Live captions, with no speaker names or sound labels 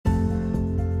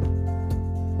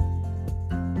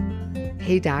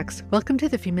Hey docs, welcome to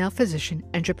the Female Physician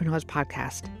Entrepreneurs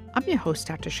Podcast. I'm your host,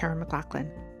 Dr. Sharon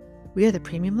McLaughlin. We are the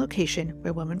premium location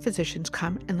where women physicians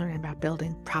come and learn about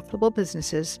building profitable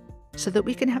businesses so that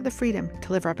we can have the freedom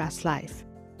to live our best life.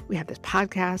 We have this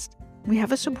podcast, and we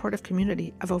have a supportive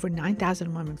community of over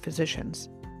 9,000 women physicians.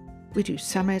 We do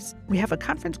summits. We have a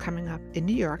conference coming up in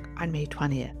New York on May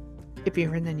 20th. If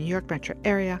you're in the New York metro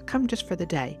area, come just for the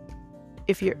day.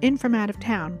 If you're in from out of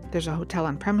town, there's a hotel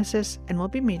on premises, and we'll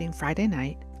be meeting Friday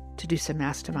night to do some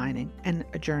masterminding and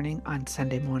adjourning on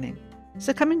Sunday morning.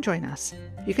 So come and join us.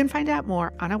 You can find out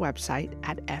more on our website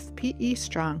at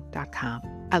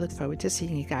fpestrong.com. I look forward to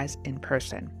seeing you guys in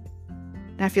person.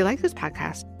 Now, if you like this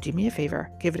podcast, do me a favor,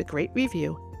 give it a great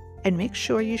review, and make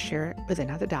sure you share it with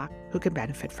another doc who can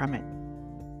benefit from it.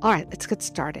 All right, let's get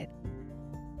started.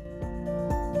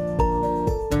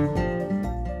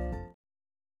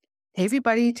 Hey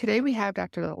everybody, today we have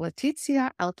Dr.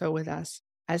 Letizia Alto with us.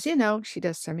 As you know, she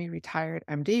does semi-retired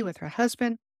MD with her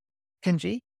husband,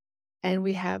 Kenji, and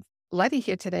we have Letty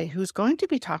here today who's going to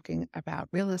be talking about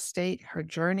real estate, her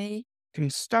journey through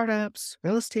startups,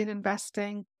 real estate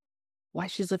investing, why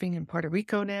she's living in Puerto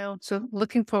Rico now. So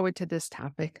looking forward to this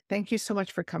topic. Thank you so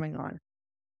much for coming on.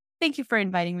 Thank you for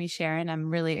inviting me, Sharon. I'm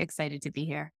really excited to be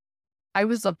here. I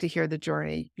always love to hear the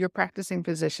journey. You're a practicing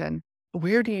physician.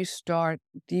 Where do you start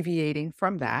deviating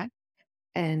from that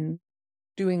and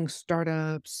doing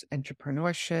startups,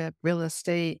 entrepreneurship, real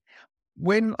estate?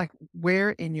 Where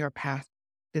in your path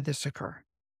did this occur?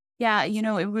 Yeah,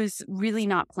 it was really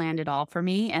not planned at all for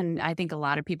me. And I think a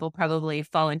lot of people probably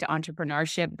fall into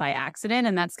entrepreneurship by accident.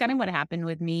 And that's kind of what happened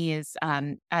with me is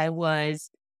I was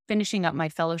finishing up my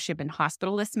fellowship in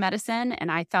hospitalist medicine. And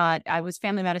I thought I was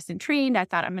family medicine trained. I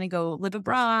thought I'm going to go live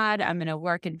abroad. I'm going to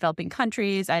work in developing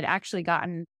countries. I'd actually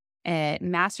gotten a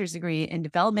master's degree in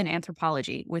development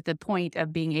anthropology with the point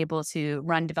of being able to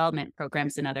run development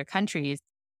programs in other countries.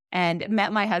 And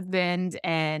met my husband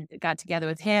and got together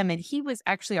with him. And he was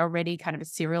actually already kind of a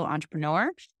serial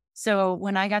entrepreneur. So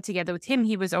when I got together with him,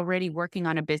 he was already working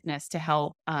on a business to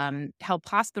help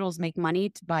hospitals make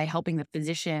money by helping the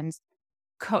physicians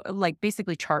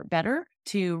basically chart better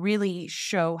to really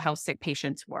show how sick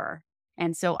patients were.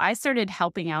 And so I started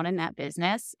helping out in that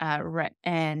business.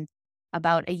 And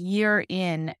about a year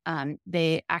in,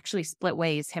 they actually split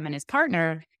ways, him and his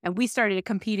partner, and we started a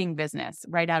competing business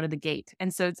right out of the gate.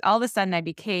 And so it's all of a sudden I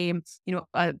became,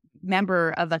 a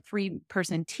member of a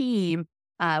 3-person team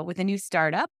with a new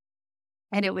startup.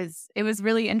 And it was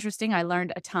really interesting. I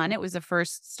learned a ton. It was the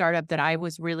first startup that I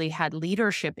really had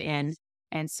leadership in.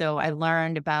 And so I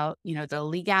learned about, the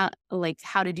legal,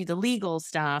 how to do the legal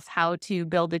stuff, how to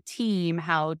build a team,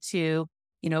 how to,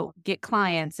 get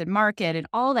clients and market and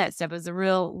all that stuff. It was a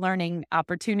real learning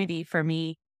opportunity for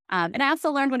me. And I also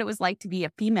learned what it was like to be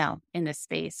a female in this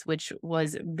space, which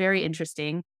was very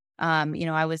interesting.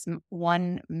 I was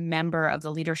one member of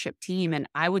the leadership team, and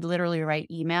I would literally write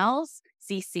emails,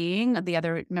 CCing the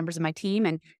other members of my team,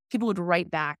 and people would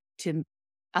write back to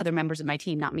other members of my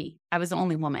team, not me. I was the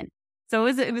only woman. So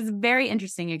it was a very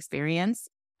interesting experience.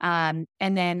 And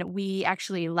then we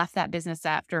actually left that business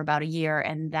after about a year.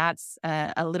 And that's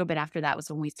a little bit after that was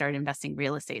when we started investing in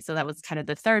real estate. So that was kind of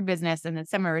the third business. And then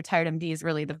semi-retired MD is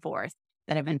really the fourth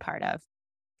that I've been part of.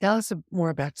 Tell us more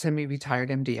about semi-retired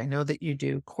MD. I know that you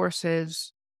do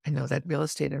courses. I know that real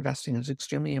estate investing is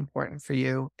extremely important for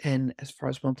you and as far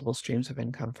as multiple streams of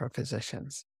income for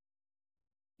physicians.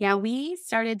 Yeah, we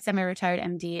started Semi-Retired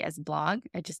MD as a blog,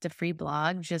 just a free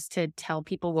blog, just to tell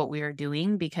people what we were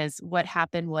doing. Because what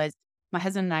happened was my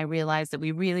husband and I realized that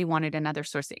we really wanted another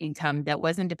source of income that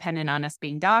wasn't dependent on us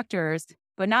being doctors,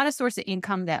 but not a source of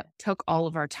income that took all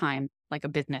of our time like a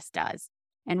business does.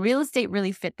 And real estate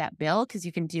really fit that bill because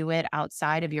you can do it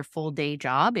outside of your full day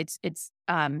job. It's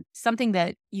something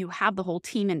that you have the whole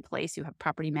team in place. You have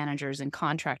property managers and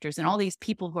contractors and all these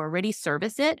people who already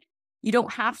service it. You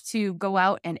don't have to go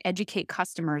out and educate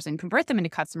customers and convert them into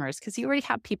customers because you already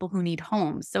have people who need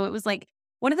homes. So it was like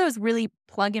one of those really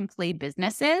plug and play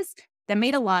businesses that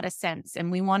made a lot of sense.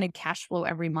 And we wanted cash flow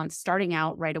every month starting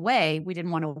out right away. We didn't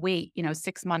want to wait,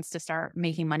 6 months to start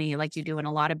making money like you do in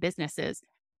a lot of businesses.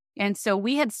 And so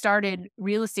we had started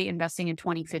real estate investing in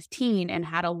 2015 and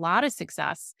had a lot of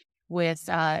success with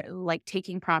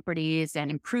taking properties and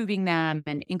improving them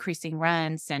and increasing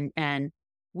rents. And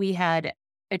we had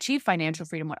achieve financial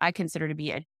freedom, what I consider to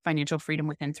be a financial freedom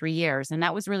within 3 years. And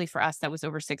that was really for us, that was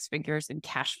over 6 figures in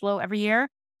cash flow every year.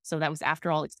 So that was after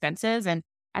all expenses. And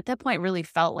at that point really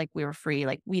felt like we were free.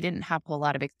 Like we didn't have a whole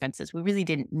lot of expenses. We really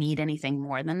didn't need anything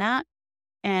more than that.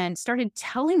 and started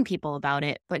telling people about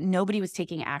it, but nobody was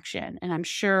taking action. And I'm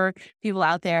sure people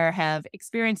out there have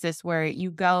experienced this where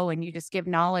you go and you just give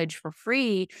knowledge for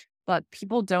free, but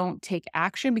people don't take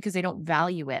action because they don't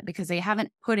value it, because they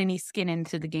haven't put any skin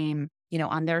into the game,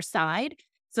 on their side.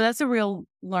 So that's a real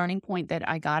learning point that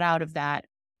I got out of that.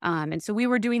 And so we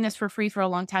were doing this for free for a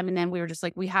long time. And then we were just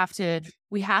like, we have to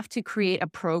create a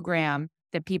program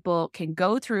that people can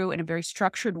go through in a very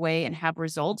structured way and have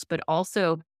results, but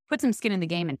also put some skin in the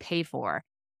game and pay for.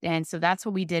 And so that's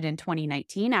what we did in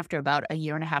 2019. After about a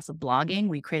year and a half of blogging,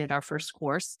 we created our first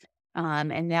course.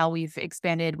 And now we've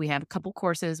expanded. We have a couple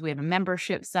courses. We have a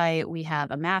membership site. We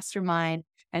have a mastermind.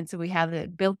 And so we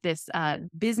have built this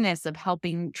business of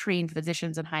helping train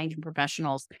physicians and high-income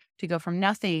professionals to go from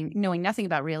knowing nothing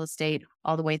about real estate,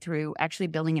 all the way through actually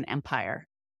building an empire.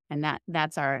 And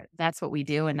that's what we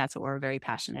do. And that's what we're very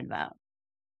passionate about.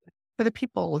 For the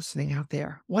people listening out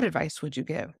there, what advice would you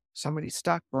give? Somebody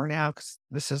stuck, burnout, 'cause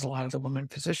this is a lot of the women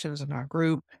physicians in our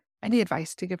group. Any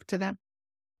advice to give to them?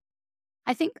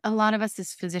 I think a lot of us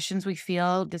as physicians, we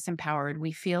feel disempowered.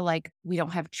 We feel like we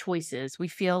don't have choices. We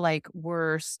feel like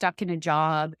we're stuck in a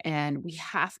job and we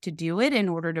have to do it in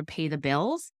order to pay the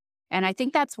bills. And I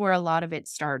think that's where a lot of it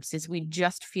starts, is we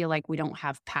just feel like we don't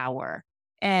have power.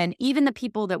 And even the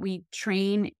people that we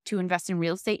train to invest in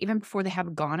real estate, even before they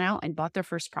have gone out and bought their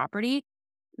first property,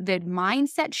 the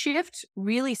mindset shift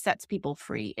really sets people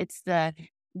free. It's the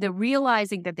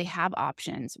realizing that they have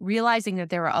options, realizing that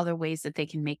there are other ways that they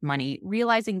can make money,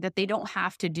 realizing that they don't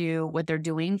have to do what they're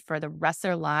doing for the rest of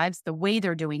their lives the way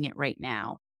they're doing it right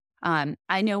now.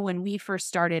 I know when we first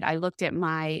started, I looked at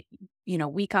my,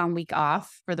 week on, week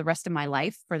off for the rest of my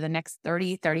life for the next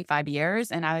 30, 35 years.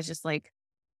 And I was just like,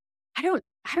 I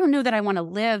don't know that I want to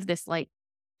live this like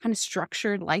kind of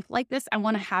structured life like this. I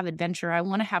want to have adventure. I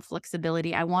want to have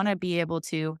flexibility. I want to be able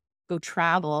to go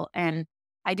travel. And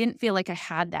I didn't feel like I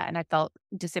had that, and I felt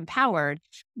disempowered.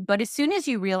 But as soon as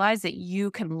you realize that you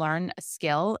can learn a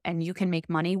skill and you can make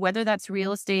money, whether that's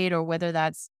real estate or whether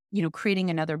that's,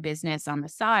 creating another business on the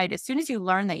side, as soon as you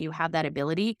learn that you have that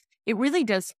ability, it really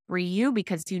does free you,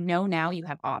 because now you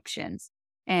have options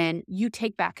and you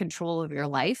take back control of your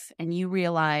life and you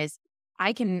realize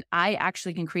I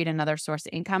actually can create another source of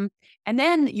income. And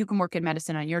then you can work in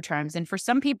medicine on your terms. And for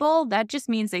some people, that just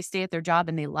means they stay at their job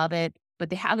and they love it, but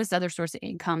they have this other source of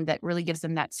income that really gives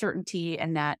them that certainty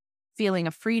and that feeling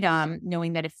of freedom,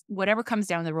 knowing that if whatever comes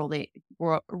down the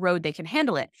road, they can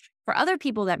handle it. For other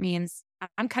people, that means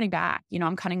I'm cutting back.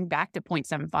 I'm cutting back to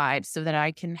 0.75 so that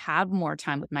I can have more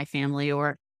time with my family.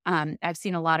 Or I've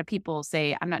seen a lot of people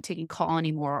say, I'm not taking call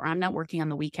anymore, or I'm not working on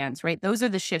the weekends, right? Those are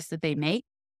the shifts that they make.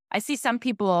 I see some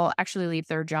people actually leave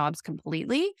their jobs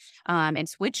completely and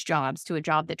switch jobs to a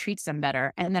job that treats them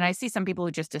better. And then I see some people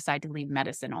who just decide to leave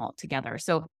medicine altogether.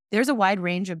 So there's a wide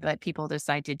range of what people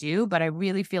decide to do, but I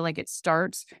really feel like it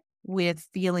starts with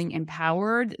feeling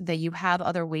empowered, that you have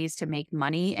other ways to make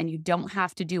money and you don't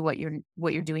have to do what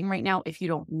you're doing right now if you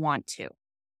don't want to.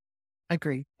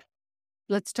 Agree.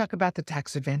 Let's talk about the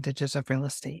tax advantages of real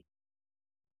estate.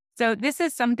 So this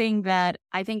is something that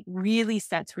I think really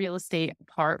sets real estate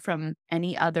apart from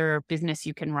any other business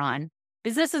you can run.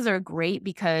 Businesses are great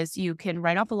because you can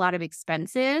write off a lot of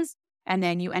expenses and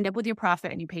then you end up with your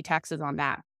profit and you pay taxes on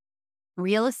that.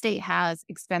 Real estate has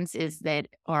expenses that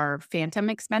are phantom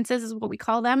expenses, is what we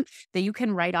call them, that you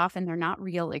can write off and they're not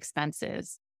real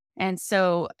expenses. And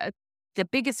so the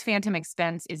biggest phantom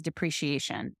expense is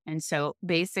depreciation. And so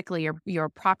basically your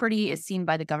property is seen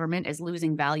by the government as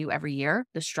losing value every year.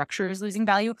 The structure is losing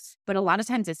value, but a lot of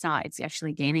times it's not. It's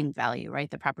actually gaining value, right?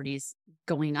 The property's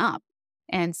going up.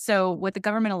 And so what the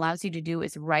government allows you to do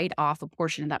is write off a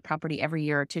portion of that property every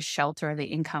year to shelter the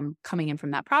income coming in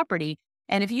from that property.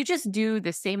 And if you just do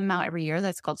the same amount every year,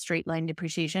 that's called straight line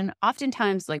depreciation.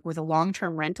 Oftentimes, like with a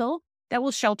long-term rental, that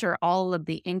will shelter all of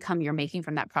the income you're making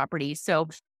from that property. So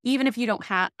even if you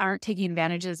aren't taking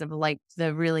advantages of like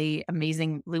the really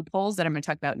amazing loopholes that I'm going to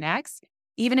talk about next,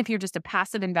 even if you're just a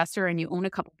passive investor and you own a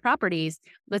couple properties,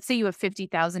 let's say you have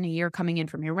 50,000 a year coming in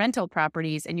from your rental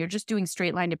properties and you're just doing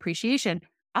straight line depreciation,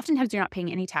 oftentimes you're not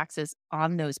paying any taxes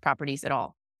on those properties at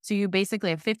all. So you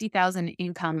basically have 50,000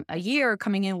 income a year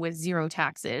coming in with zero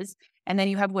taxes. And then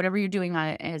you have whatever you're doing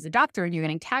as a doctor and you're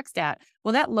getting taxed at.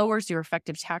 Well, that lowers your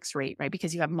effective tax rate, right?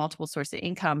 Because you have multiple sources of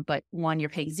income, but one you're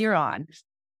paying zero on.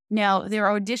 Now, there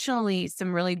are additionally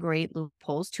some really great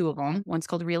loopholes, two of them. One's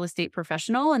called real estate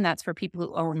professional, and that's for people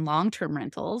who own long-term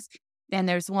rentals. And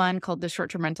there's one called the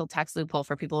short-term rental tax loophole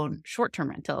for people who own short-term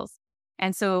rentals.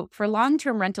 And so for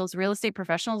long-term rentals, real estate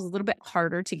professional is a little bit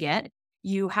harder to get.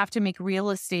 You have to make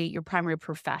real estate your primary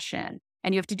profession.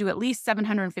 and you have to do at least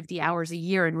 750 hours a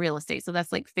year in real estate. So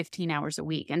that's like 15 hours a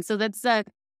week. And so that's a,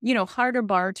 harder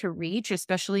bar to reach,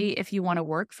 especially if you want to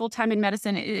work full time in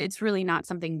medicine. It's really not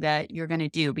something that you're going to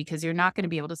do, because you're not going to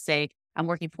be able to say, I'm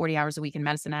working 40 hours a week in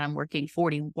medicine and I'm working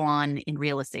 41 in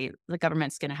real estate. The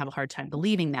government's going to have a hard time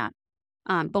believing that.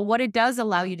 But what it does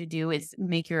allow you to do is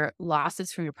make your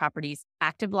losses from your properties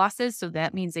active losses. So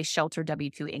that means they shelter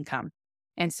W-2 income.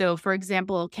 And so, for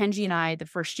example, Kenji and I, the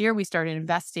first year we started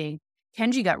investing,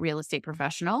 Kenji got real estate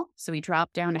professional. So he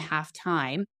dropped down to half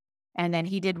time. And then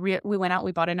we went out,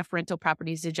 we bought enough rental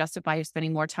properties to justify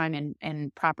spending more time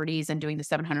in properties and doing the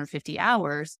 750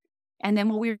 hours. And then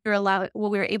what we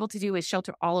were able to do is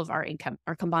shelter all of our income,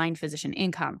 our combined physician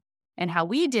income. And how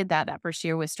we did that first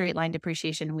year was straight line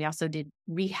depreciation. We also did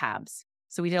rehabs.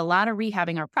 So we did a lot of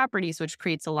rehabbing our properties, which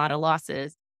creates a lot of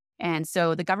losses. And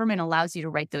so the government allows you to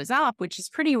write those off, which is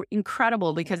pretty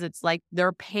incredible, because it's like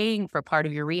they're paying for part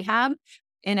of your rehab.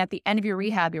 And at the end of your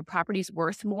rehab, your property's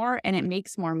worth more and it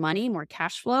makes more money, more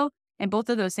cash flow. And both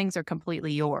of those things are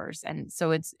completely yours. And so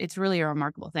it's really a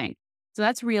remarkable thing. So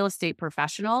that's real estate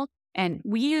professional. And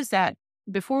we use that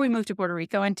before we moved to Puerto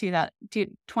Rico into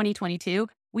 2022.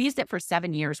 We used it for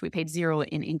 7 years. We paid zero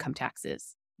in income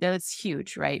taxes. That's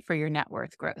huge, right, for your net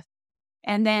worth growth.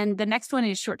 And then the next one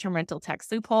is short-term rental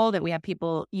tax loophole that we have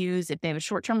people use if they have a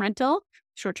short-term rental.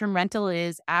 Short-term rental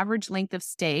is average length of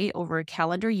stay over a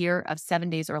calendar year of 7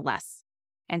 days or less.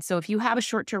 And so if you have a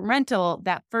short-term rental,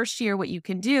 that first year, what you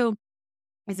can do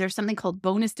is there's something called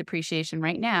bonus depreciation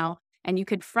right now, and you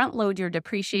could front load your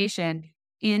depreciation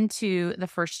into the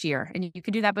first year. And you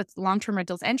could do that with long-term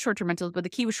rentals and short-term rentals. But the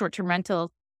key with short-term rentals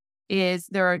is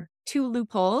there are two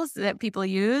loopholes that people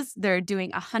use. They're doing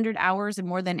 100 hours and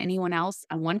more than anyone else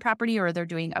on one property, or they're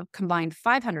doing a combined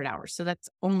 500 hours. So that's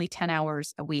only 10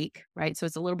 hours a week, right? So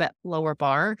it's a little bit lower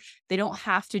bar. They don't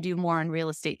have to do more in real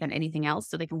estate than anything else.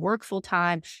 So they can work full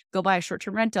time, go buy a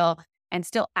short-term rental, and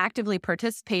still actively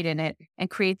participate in it and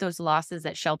create those losses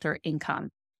that shelter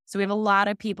income. So we have a lot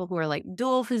of people who are like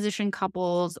dual physician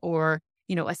couples, or,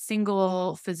 a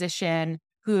single physician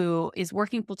who is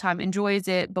working full time, enjoys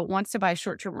it, but wants to buy a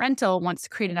short-term rental, wants to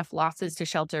create enough losses to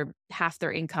shelter half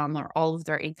their income or all of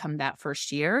their income that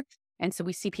first year. And so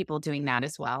we see people doing that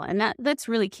as well. And that's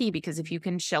really key, because if you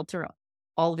can shelter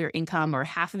all of your income or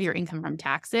half of your income from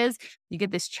taxes, you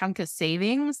get this chunk of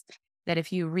savings that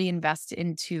if you reinvest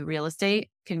into real estate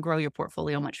can grow your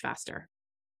portfolio much faster.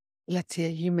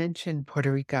 Letizia, you mentioned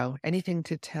Puerto Rico. Anything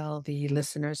to tell the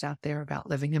listeners out there about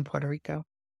living in Puerto Rico? Other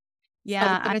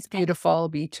Yeah, than it's beautiful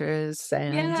beaches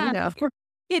and, yeah.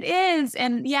 It is.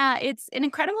 And yeah, it's an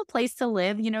incredible place to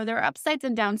live. There are upsides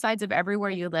and downsides of everywhere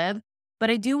you live. But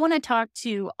I do want to talk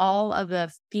to all of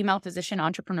the female physician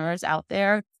entrepreneurs out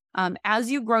there.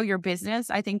 As you grow your business,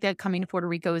 I think that coming to Puerto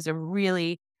Rico is a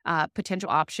really potential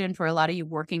option for a lot of you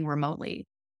working remotely.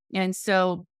 And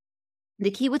so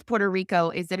the key with Puerto Rico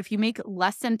is that if you make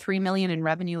less than $3 million in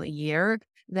revenue a year,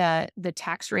 the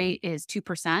tax rate is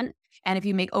 2%. And if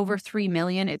you make over 3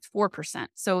 million, it's 4%.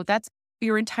 So that's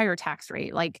your entire tax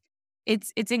rate. Like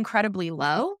it's incredibly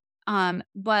low.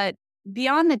 But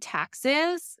beyond the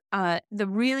taxes, the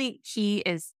really key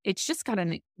is it's just got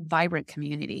a vibrant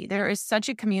community. There is such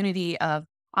a community of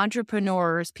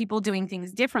entrepreneurs, people doing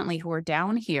things differently who are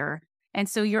down here. And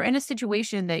so you're in a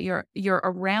situation that you're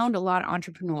around a lot of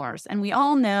entrepreneurs. And we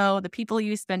all know the people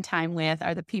you spend time with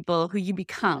are the people who you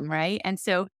become, right? And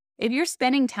so if you're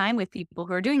spending time with people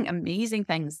who are doing amazing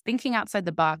things, thinking outside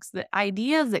the box, the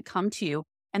ideas that come to you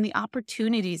and the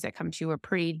opportunities that come to you are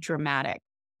pretty dramatic.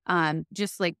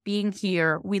 Just like being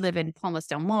here, we live in Palmas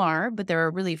del Mar, but there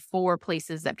are really 4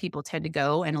 places that people tend to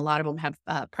go. And a lot of them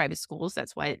have private schools.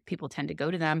 That's why people tend to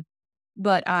go to them.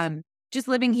 But just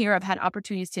living here, I've had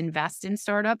opportunities to invest in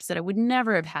startups that I would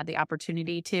never have had the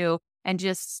opportunity to, and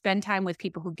just spend time with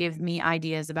people who give me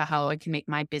ideas about how I can make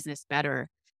my business better.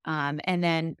 And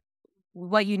then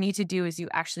what you need to do is you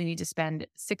actually need to spend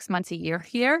 6 months a year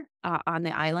here on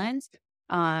the islands.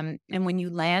 And when you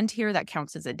land here, that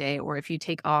counts as a day. Or if you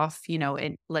take off,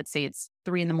 and let's say it's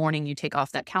 3 a.m, you take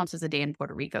off, that counts as a day in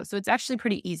Puerto Rico. So it's actually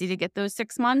pretty easy to get those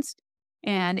 6 months.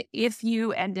 And if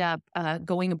you end up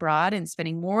going abroad and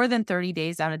spending more than 30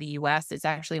 days out of the US, it's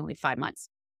actually only 5 months.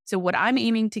 So what I'm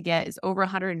aiming to get is over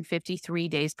 153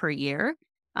 days per year.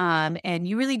 And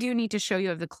you really do need to show you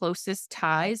have the closest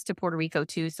ties to Puerto Rico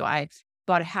too. So I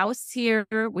bought a house here,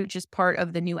 which is part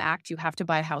of the new act. You have to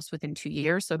buy a house within 2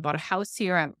 years. So I bought a house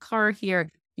here. I have a car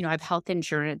here. I have health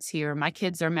insurance here. My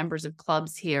kids are members of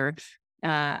clubs here.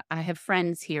 I have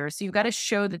friends here. So you've got to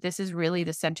show that this is really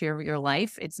the center of your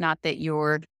life. It's not that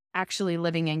you're actually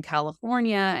living in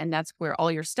California and that's where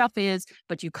all your stuff is,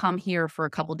 but you come here for a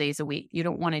couple days a week. You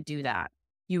don't want to do that.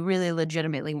 You really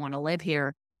legitimately want to live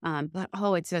here. But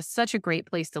it's just such a great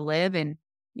place to live. And,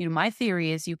 my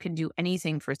theory is you can do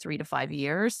anything for 3 to 5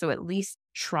 years. So at least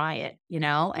try it,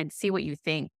 and see what you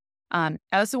think. I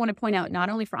also want to point out, not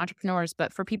only for entrepreneurs,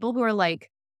 but for people who are like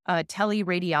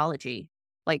teleradiology,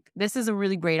 like this is a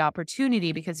really great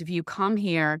opportunity because if you come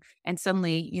here and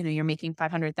suddenly, you're making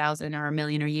 500,000 or a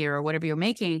million a year or whatever you're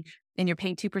making, and you're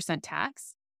paying 2%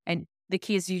 tax. And the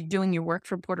key is you doing your work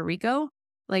from Puerto Rico,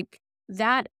 like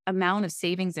that amount of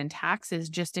savings and taxes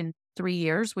just in 3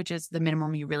 years, which is the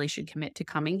minimum you really should commit to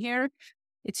coming here.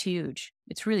 It's huge.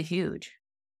 It's really huge.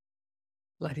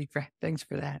 Letty, thanks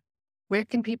for that. Where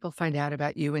can people find out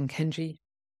about you and Kenji,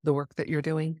 the work that you're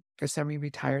doing for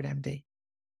Semi-Retired MD?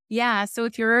 Yeah. So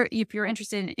if you're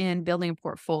interested in building a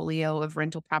portfolio of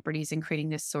rental properties and creating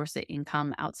this source of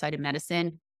income outside of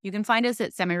medicine, you can find us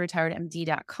at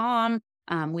semiretiredmd.com.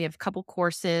 We have a couple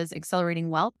courses, Accelerating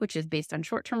Wealth, which is based on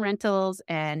short-term rentals,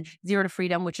 and Zero to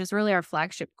Freedom, which is really our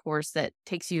flagship course that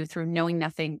takes you through knowing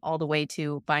nothing all the way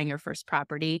to buying your first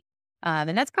property.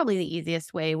 And that's probably the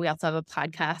easiest way. We also have a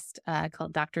podcast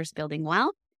called Doctors Building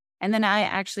Wealth. And then I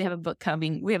actually have a book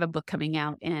coming. We have a book coming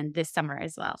out in this summer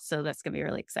as well. So that's going to be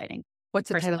really exciting. What's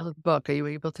the title of the book? Are you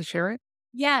able to share it?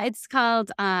 Yeah, it's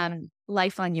called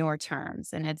Life on Your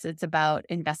Terms. And it's about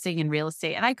investing in real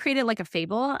estate. And I created like a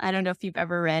fable. I don't know if you've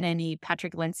ever read any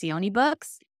Patrick Lencioni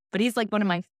books, but he's like one of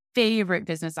my favorite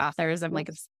business authors. I'm like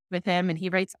obsessed with him, and he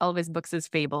writes all of his books as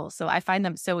fables. So I find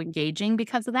them so engaging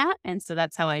because of that. And so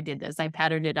that's how I did this. I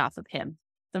patterned it off of him.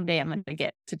 Someday I'm going to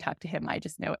get to talk to him. I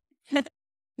just know it.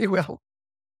 You will.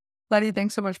 Letty,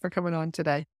 thanks so much for coming on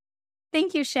today.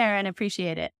 Thank you, Sharon.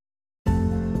 Appreciate it.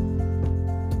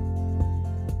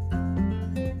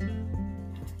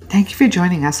 Thank you for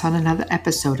joining us on another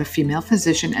episode of Female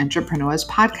Physician Entrepreneurs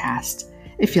Podcast.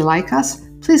 If you like us,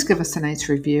 please give us a nice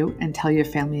review and tell your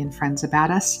family and friends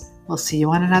about us. We'll see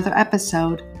you on another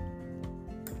episode.